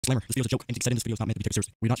Disclaimer, this video is a joke. Anything said in this video is not meant to be taken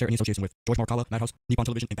seriously. We do not share any association with George Marcala, Madhouse, Nippon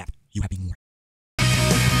Television, and BAP. You have been warned.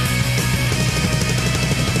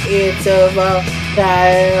 It's about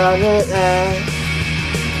time on the line.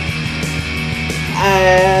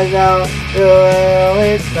 I don't do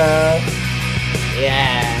it with love.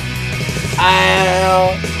 Yeah. I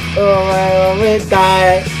don't do it with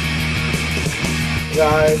that.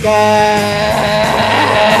 Your guy.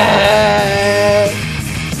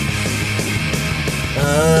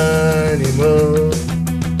 Honeymoon.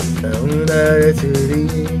 Another city.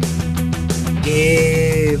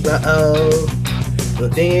 Give up. The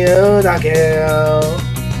deal I care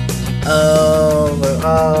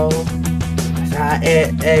overall. As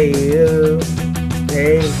I you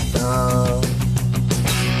take some.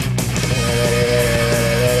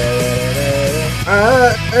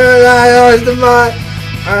 I was the mind.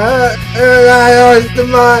 I was the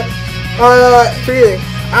mind. I was feeling.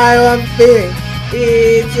 I was feeling.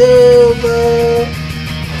 It's over.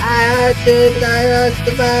 I lost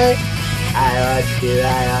the mind. I lost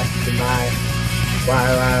the mind. Why,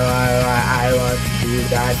 I want to do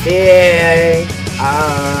that thing.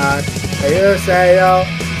 You say, oh,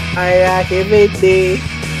 I like it.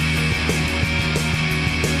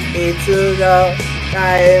 It's to go,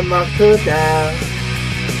 I am up to down.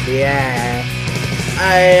 Yeah,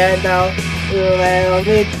 I know you will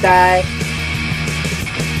be die.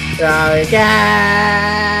 So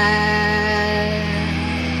again.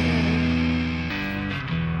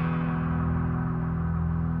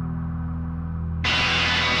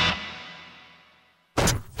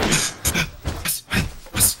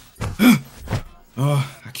 Oh,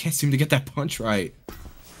 I can't seem to get that punch right.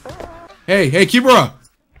 Hey, Kimura!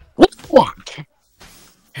 What?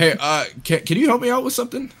 Hey, can you help me out with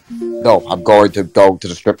something? No, I'm going to go to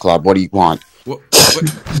the strip club. What do you want?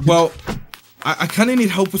 Well, I kind of need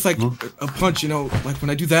help with, like, a punch, you know? Like,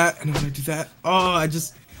 when I do that, and when I do that, oh, I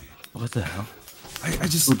just... What the hell? I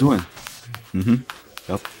just... What are you doing?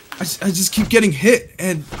 Yep. I just keep getting hit,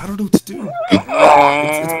 and I don't know what to do.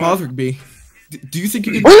 It's bothering me. Do you think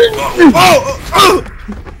you can... Oh!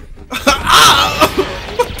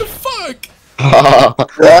 What the fuck?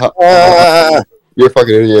 You're a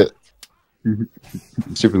fucking idiot.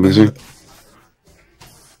 Super loser.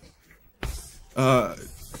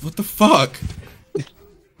 What the fuck?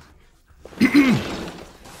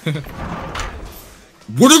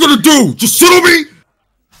 What are you gonna do? Just sit on me?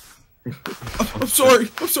 I'm sorry,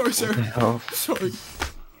 sir. I'm sorry.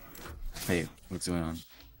 Hey, what's going on?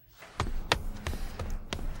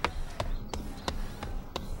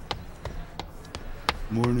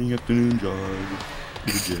 Morning, afternoon, jog.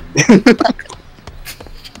 To the gym.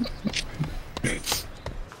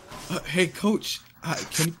 Hey, coach.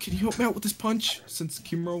 Can you help me out with this punch since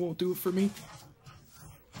Kimura won't do it for me?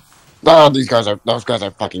 Oh, those guys are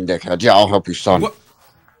fucking dickheads. Yeah, I'll help you, son. What?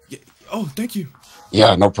 Yeah, oh, thank you.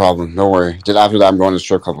 Yeah, no problem. No worry. Just after that, I'm going to the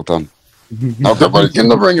strip club with them. Now, everybody, get in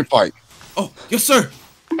the ring and fight. Oh, yes, sir.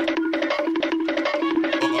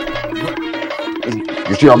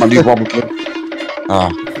 You see, I'm gonna need one kid.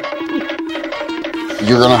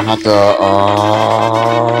 You're gonna have to.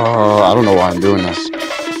 I don't know why I'm doing this.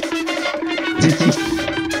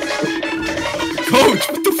 Coach,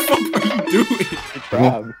 what the fuck are you doing?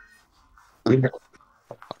 Crab.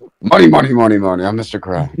 Money. I'm Mr.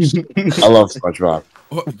 Krabs. I love SpongeBob.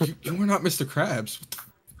 Oh, you were not Mr. Krabs. What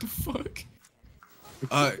the fuck?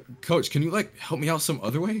 Coach, can you, like, help me out some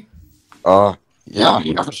other way? Yeah,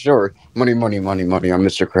 for sure. Money. I'm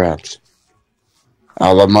Mr. Krabs.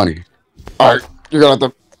 I love money. Alright, you're gonna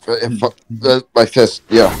have to... my fist,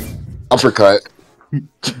 yeah. Uppercut.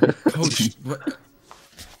 Coach, what?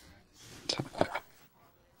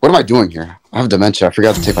 What am I doing here? I have dementia. I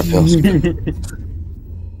forgot to take my pills.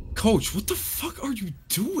 Coach, what the fuck are you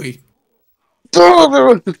doing? I don't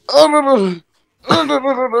even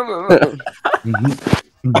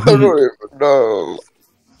know.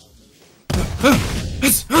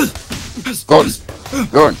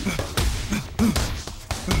 Go on.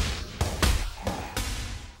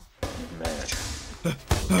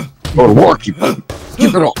 Go to war, keep it up.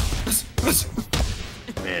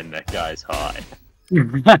 Man, that guy's hot. You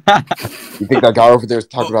think that guy over there is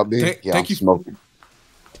talking about me? Yeah, I'm smoking.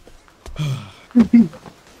 Huh?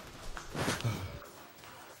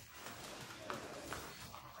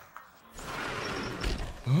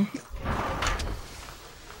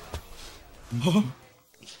 Oh.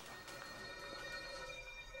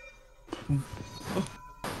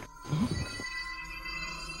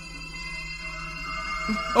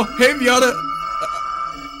 Oh, hey, Miata!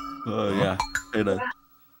 Oh, yeah. Hey, there.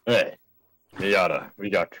 Hey, Miata, we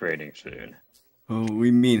got training soon. Oh,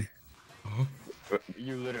 we mean.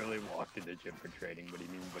 You literally walked in the gym for training. What do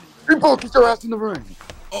you mean? Ippo, get your ass in the ring.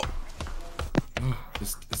 Oh.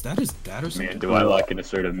 Is that his dad or something? Man, do I like an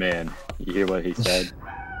assertive man? You hear what he said?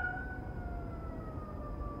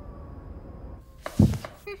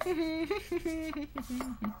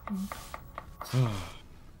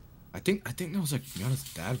 I think that was like Miana's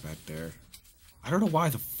dad back there. I don't know why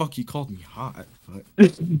the fuck he called me hot, but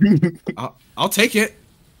I'll take it.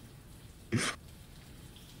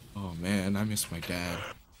 Oh man, I miss my dad.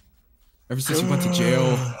 Ever since he went to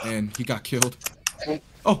jail and he got killed.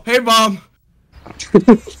 Oh, hey mom.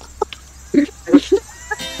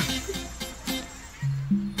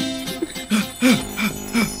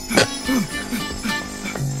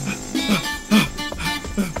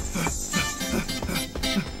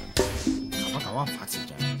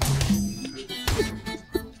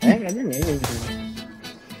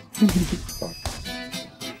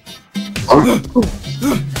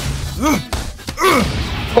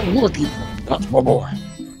 Oh, look, that's my boy.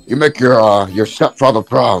 You make your stepfather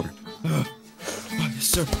proud. Yes,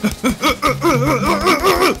 sir.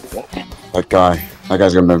 That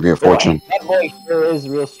guy's gonna make me a fortune. That boy sure is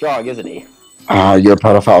real strong, isn't he? You're a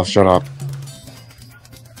pedophile. Shut up.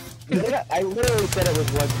 I literally said it was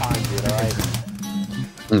one time,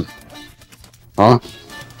 dude. Huh?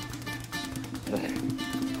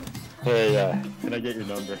 Hey, can I get your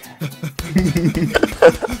number?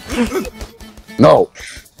 No,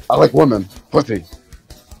 I like women. Pussy.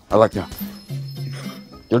 I like you.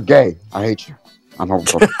 You're gay. I hate you. I'm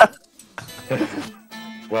homophobic.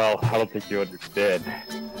 Well, I don't think you understand.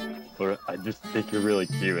 Or I just think you're really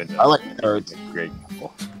cute and I like nerds. great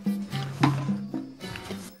couple.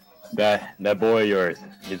 That boy of yours,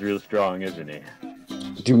 he's real strong, isn't he?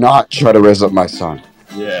 Do not try to raise up my son.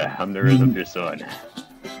 Yeah, I'm the rhythm of your son.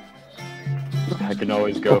 I can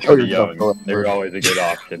always go Don't for kill the yourself, young. Philip. They're always a good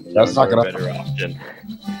option. The That's young not are gonna- a better option.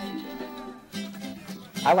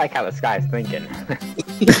 I like how this guy's thinking.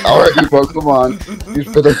 Alright, Ippo, come on. You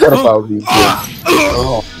spit a pedophile these kids.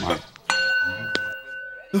 Oh my.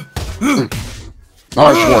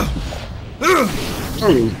 Nice one.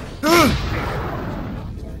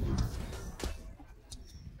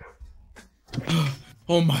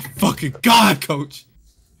 Oh my fucking god, coach.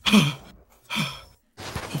 Oh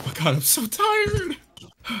my god, I'm so tired.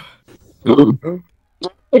 Oh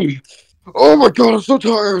my god, I'm so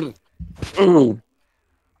tired.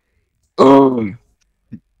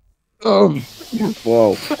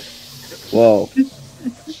 Whoa. Whoa.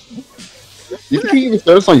 You think you even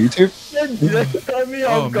share this on YouTube?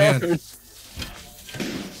 Oh man.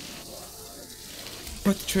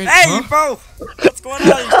 What the train? Hey, Huh? Ippo! What's going on,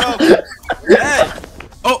 Ippo? Hey!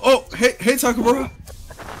 Oh, hey, Takabura.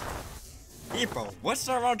 Ippo, what's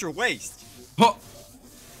that around your waist? Huh?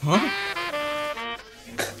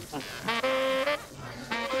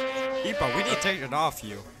 Ippo, we need to take it off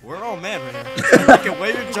you. We're all men right here. You can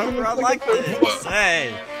wave your jump around like this.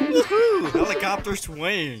 Hey! Woohoo! Helicopter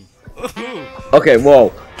swing. Woohoo! Okay,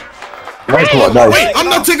 whoa. Nice one, nice. Wait, I'm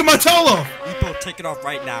not taking my towel off. Ippo, take it off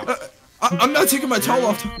right now. I'm not taking my towel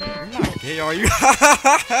off. You're not gay, are you? Come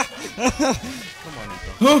on,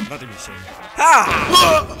 Ippo. Nothing to say.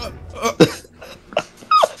 Ha!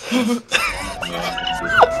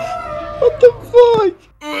 What the fuck?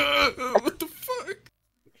 What the fuck?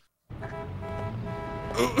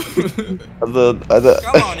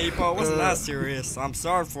 Come on, Ippo. It wasn't that serious. I'm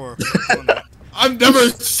sorry for doing that. I'm never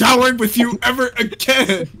showering with you ever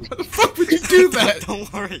again. How the fuck would you do that?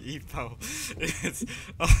 Don't worry, Ippo. It's,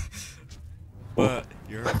 but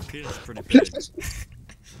your penis is pretty big.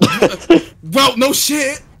 Well, no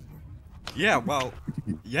shit. Yeah, well,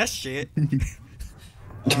 yes, shit.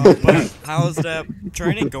 But how's that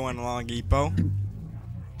training going along, Ippo?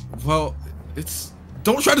 Well, it's.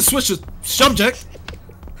 Don't try to switch the subject.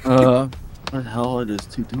 What the hell are those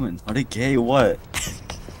two doing? Are they gay or what?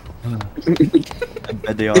 I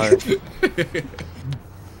bet they are.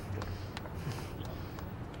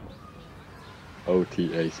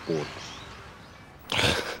 OTA Sports.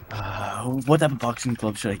 What type of boxing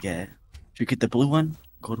glove should I get? Should I get the blue one?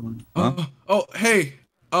 Gold one? Huh? Oh, hey.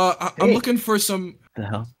 I'm looking for some. The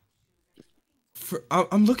hell?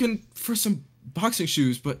 I'm looking for some boxing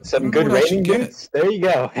shoes, but I Some don't know good what I should raining get. boots? There you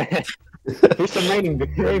go. Here's some rain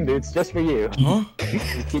boots just for you. Huh?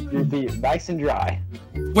 Keep your feet nice and dry.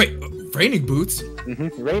 Wait, raining boots?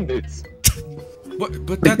 Rain boots. What?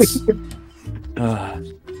 But that's.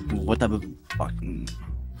 What type of boxing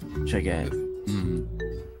should I get?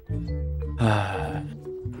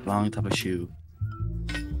 Long type of shoe.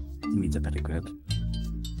 It needs a better grip.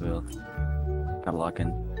 Well, gotta lock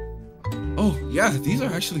in. Oh yeah, these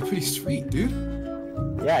are actually pretty sweet, dude.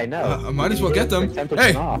 Yeah, I know. I might as well get them. They're 10%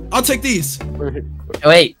 Hey, off. I'll take these.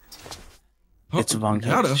 Wait. Oh, It's a wrong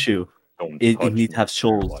type of Miata. shoe. Don't It touch needs to me have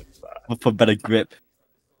soles like that. for better grip.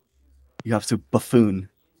 You have to buffoon.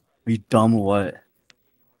 Are you dumb or what?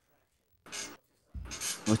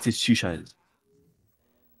 What's his shoe size?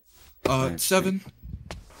 7.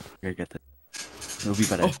 Okay, get that. It'll be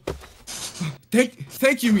better. Oh.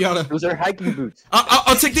 Thank you, Miata. Those are hiking boots.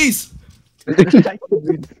 I'll take these. Hiking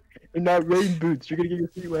boots. They're not rain boots. You're gonna get your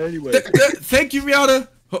feet wet anyway. Thank you, Miata.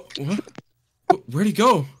 Oh, what? Where'd he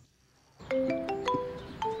go?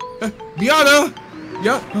 Miata!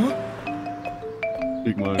 Yeah, huh?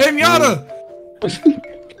 Hey, Miata!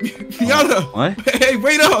 Miata! What? Hey,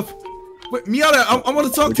 wait up! Wait, Miata, I want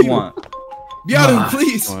to talk What to do you you. want? Miata,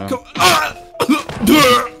 please! Wow. Come.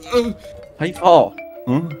 How you fall?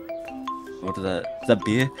 Huh? What is that? Is that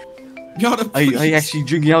beer? Miata, Are you please. actually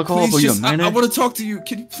drinking alcohol? Please, Are you a just, minor? I want to talk to you.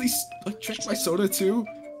 Can you please drink my soda too?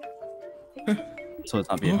 So it's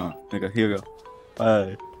not beer, huh? Okay, here we go.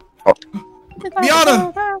 Bye.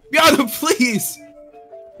 Miata! Miata, please!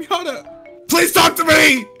 Miata! Please talk to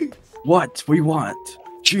me! What? What do you want?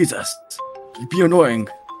 Jesus. You be annoying.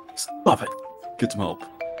 Stop it. Get some help.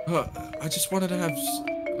 I just wanted to have.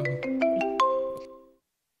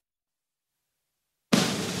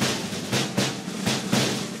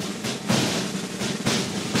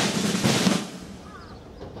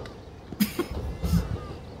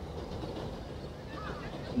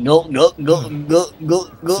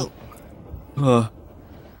 Go.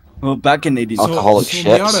 Well, back in '89. Alcoholic so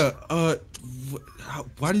shit. Miata,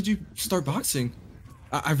 why did you start boxing?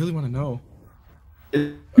 I really want to know.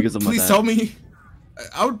 Because of my Please dad. tell me.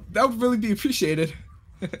 That would really be appreciated.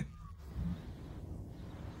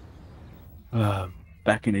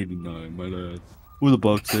 Back in '89, my dad was a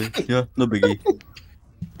boxer. Yeah, no biggie.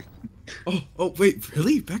 Oh, wait,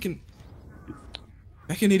 really? Back in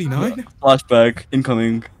 '89? Flashback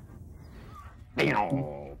incoming.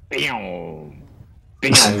 Boom, boom,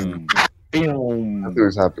 boom, boom, Nothing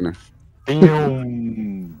was happening.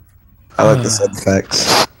 boom. I like the sound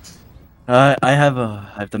effects. I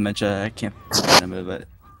have dementia. I can't remember, but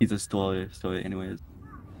he's a story anyways.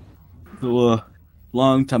 So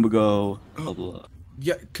long time ago. Blah, blah, blah.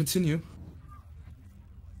 Yeah, continue.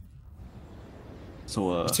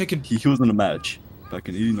 So taking- he was in a match back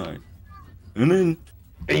in '89, and then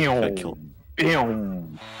got killed.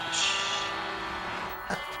 Boom.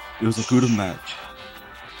 It was a good match,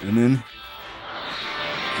 and then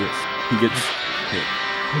he gets hit.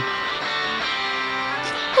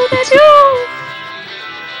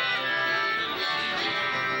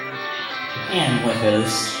 And what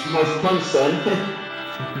is? My fun, son.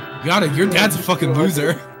 Miata, your dad's a fucking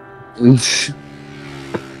loser. Man,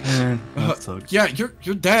 that sucks. Yeah, your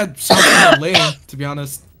dad sounds kind of lame, to be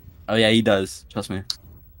honest. Oh yeah, he does. Trust me.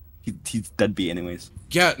 He's deadbeat anyways.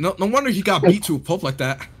 Yeah, no wonder he got beat to a pulp like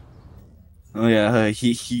that. Oh yeah,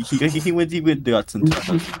 he went got sent to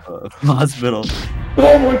the hospital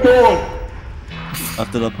Oh my god!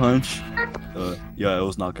 after the punch. Yeah, it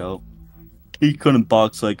was knockout. He couldn't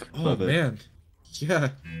box like. Oh but man. Yeah.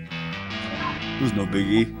 it was no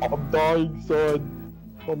biggie. I'm dying, son.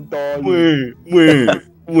 I'm dying.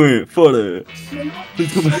 Wait, father.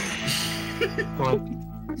 Please come back.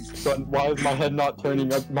 Son, why is my head not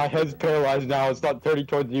turning up? My head's paralyzed now. It's not turning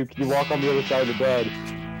towards you. Can you walk on the other side of the bed?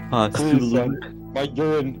 Ah, Please, stupid. son. My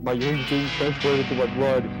urine's being transported to my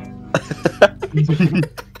blood.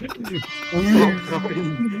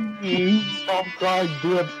 Stop crying,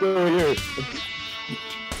 dude. I'm still here.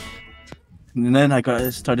 And then I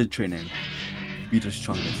started training. Be the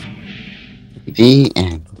strongest. The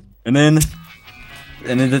end. And then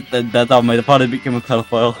that's how my father became a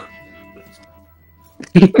pedophile.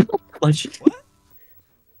 Like what?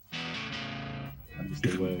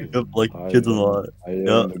 Yep, like kids a lot.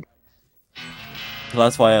 Yeah. So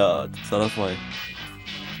that's why.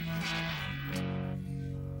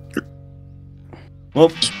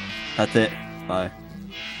 Well, that's it. Bye.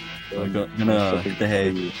 I'm gonna hit the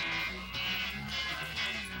hay.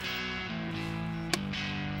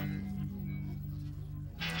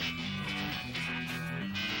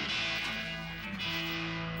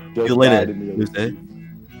 See you later, Tuesday.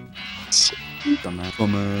 Dumbass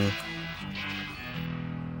woman.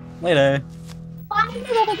 Later.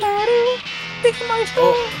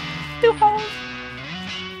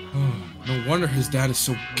 Oh, no wonder his dad is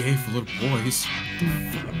so gay for little boys.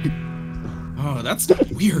 Oh, that's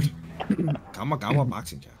weird. Gawa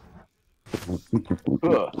boxing cap.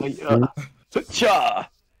 Cha.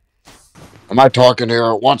 Am I talking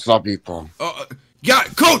here? What's up, Ippo? Yeah,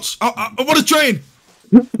 coach! I want to train!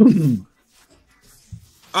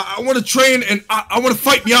 I want to train and I want to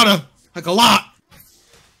fight Miata like a lot.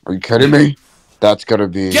 Are you kidding me? That's gonna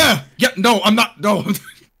be. Yeah. No, I'm not. No,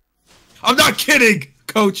 I'm not kidding,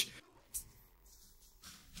 Coach.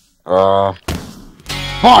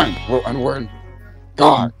 Fine. We're in.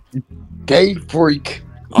 God, gay freak.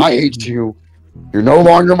 I hate you. You're no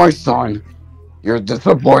longer my son. You're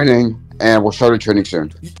disappointing, and we'll start a training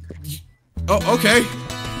soon. Oh, okay.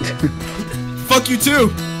 Fuck you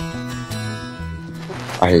too.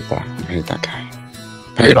 I hate that. I hate that guy.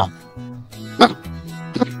 Hate him.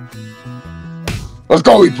 Let's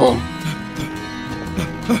go, Ippo.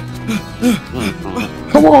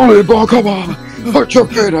 Come on, Ippo. Come on. Put your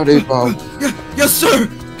feet on, Ippo. Yes, sir.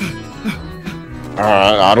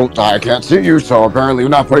 I can't see you, so apparently you're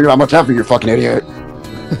not putting that much effort, you fucking idiot.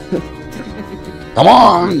 Come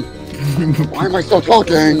on! Why am I still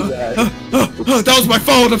talking? That was my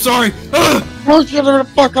phone, I'm sorry! Why don't you let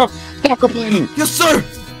the fuck up? Stop complaining! Yes, sir!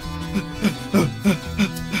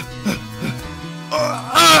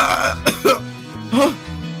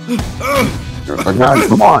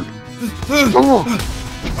 Come on! Come on!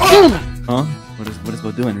 Huh? What is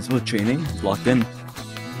Bo doing? Is Bo training? He's locked in.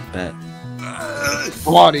 Bet.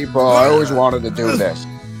 Come on, Ippo. I always wanted to do this.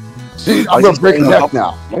 See, I'm gonna break his neck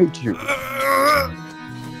now. I hate you.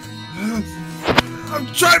 I'm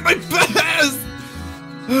trying my best!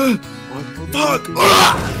 Fuck!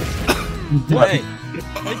 Hey,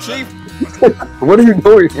 Chief. What are you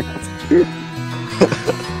doing?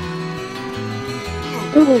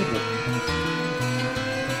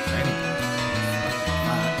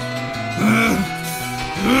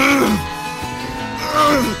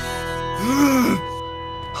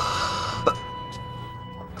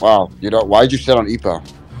 Wow, you know, why'd you sit on Ippo?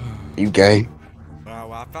 You gay?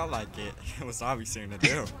 Well, I felt like it. It was obvious thing to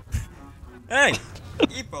do. Hey,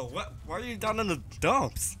 Ippo, why are you down in the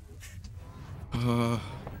dumps?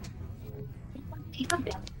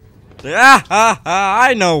 Yeah,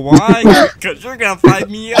 I know why. Cause you're gonna fight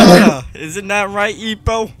Miata. Isn't that right,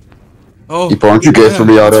 Ippo? Oh, Ippo, aren't you gay for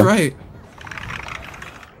Miata? That's right.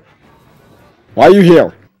 Why are you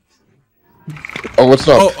here? Oh, what's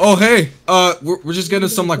up? Oh, hey. We're just getting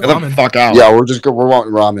some like Get the ramen. fuck out. Yeah, we're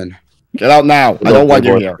wanting ramen. Get out now. I don't want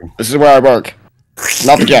you here. This is where I work.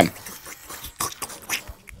 Not again.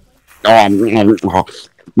 Damn,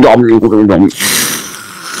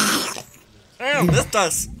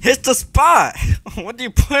 this hits the spot. What do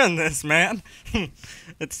you put in this, man?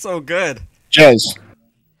 It's so good. Jez.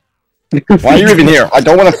 Why are you even here? I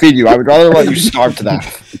don't want to feed you. I would rather let you starve to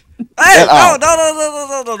death. Hey, no,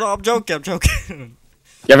 I'm joking.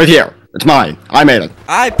 Give it here. It's mine. I made it.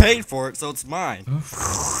 I paid for it, so it's mine.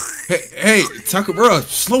 Hey, Takamura,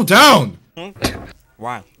 slow down.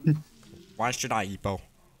 Why? Why should I, Ippo?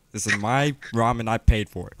 This is my ramen. I paid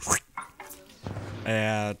for it.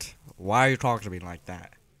 And why are you talking to me like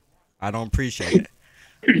that? I don't appreciate it.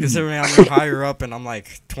 Considering I'm higher up and I'm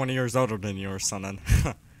like 20 years older than you or something.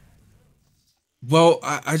 Well,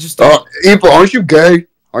 I just. Ippo, aren't you gay?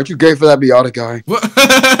 Aren't you gay for that Miata guy? What?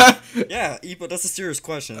 Yeah, Ippo, that's a serious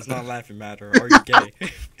question. It's not a laughing matter. Are you gay?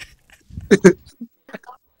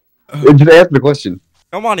 Just answer the question.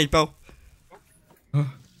 Come on, Ippo.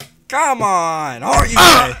 Come on. Are you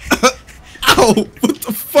gay? Ow! What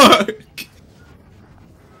the fuck?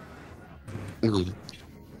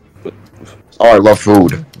 Oh, I love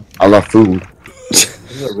food. I love food. This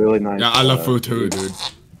is a really nice. Yeah, I love food too, dude.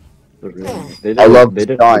 I love they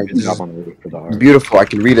did a designs. good job on the for the It's art. beautiful. I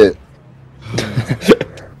can read it.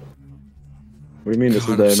 What do you mean this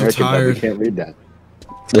God, is the I'm so American dub? tired. We can't read that.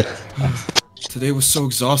 Today was so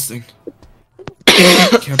exhausting.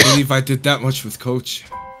 Can't believe I did that much with Coach.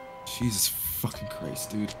 Jesus fucking Christ,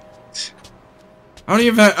 dude. I don't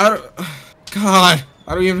even have, God,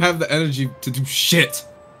 I don't even have the energy to do shit.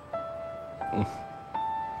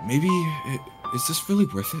 Maybe, is this really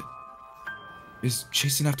worth it? Is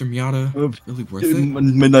chasing after Miata really worth it?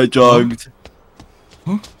 Midnight jogged.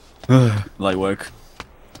 Huh? Light work.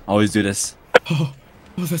 Always do this. Oh,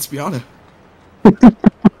 that's Miata.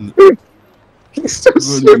 He's so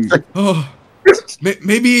stupid. Oh,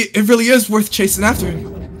 maybe it really is worth chasing after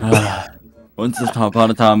him. Once upon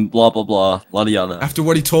a time, blah blah blah, yada yada. After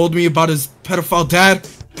what he told me about his pedophile dad,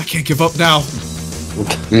 I can't give up now. Whoa.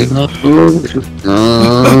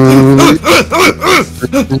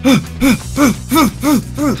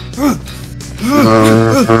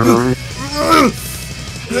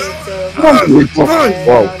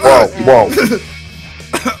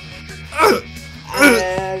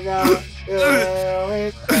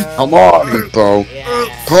 Come on, Ippo.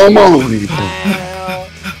 Come on, Ippo.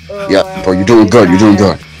 Yeah, Ippo, you're doing good. You're doing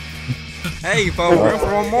good. Hey, Ippo, we're in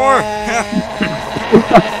for one more.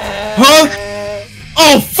 Huh?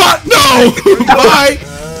 Oh fuck no! Bye!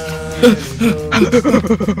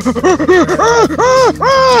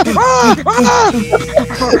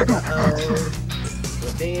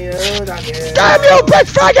 Damn you, bitch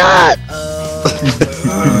faggot!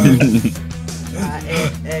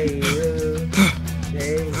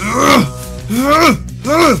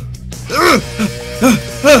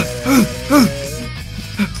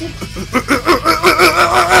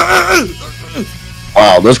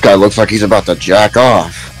 Wow, this guy looks like he's about to jack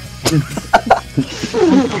off.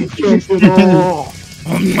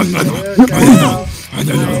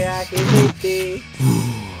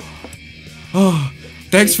 Oh,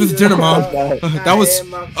 thanks for the dinner, Mom. That was,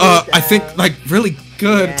 I think, like, really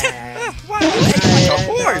good. Why are you acting like a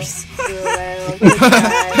horse?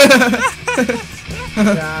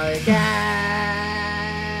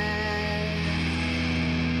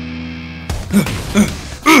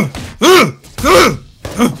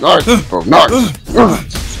 Nice, bro, nice.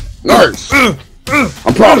 Nice.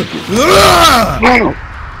 I'm proud of you.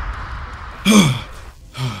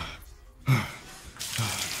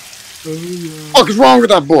 What is wrong with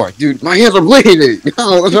that boy? Dude, my hands are bleeding.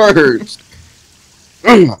 Oh, it hurts.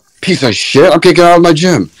 Piece of shit. I'm kicking out of my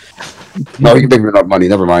gym. No, you can make me enough money.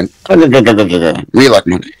 Never mind. We like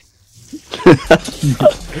money.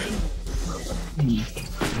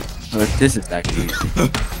 But this is actually.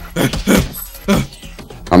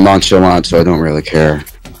 I'm nonchalant, so I don't really care.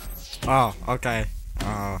 Oh, okay.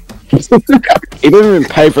 He didn't even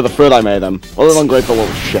pay for the food I made him. What an ungrateful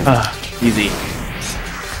little shit. Easy.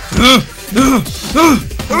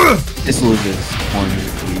 This loses corner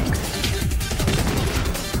week.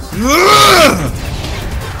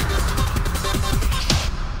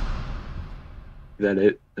 Is that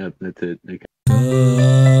it? That's it. Okay.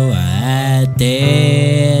 壊っ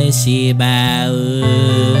てしまう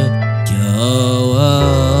今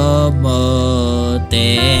日もっ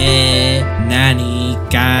て何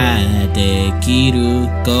かできる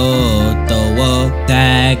ことを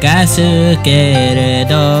探すけれ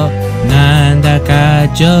どなんだか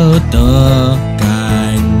ちょっと考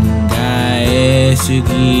えす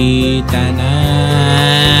ぎたな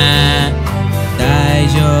大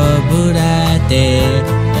丈夫だって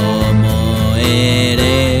思え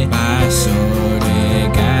ればそれ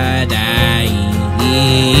が第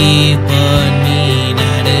一歩にな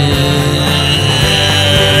る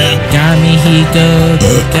紙一つ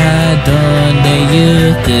が飛んでゆ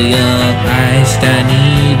くよ明日に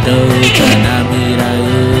どうかな未来よ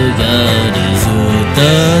りずっと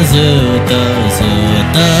ずっとずっ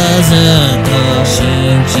とずっと信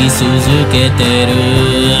じ続けてる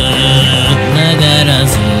だからず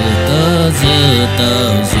っとずっと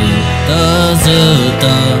ずっとずっと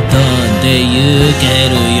飛んでゆけ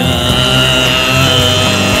るよ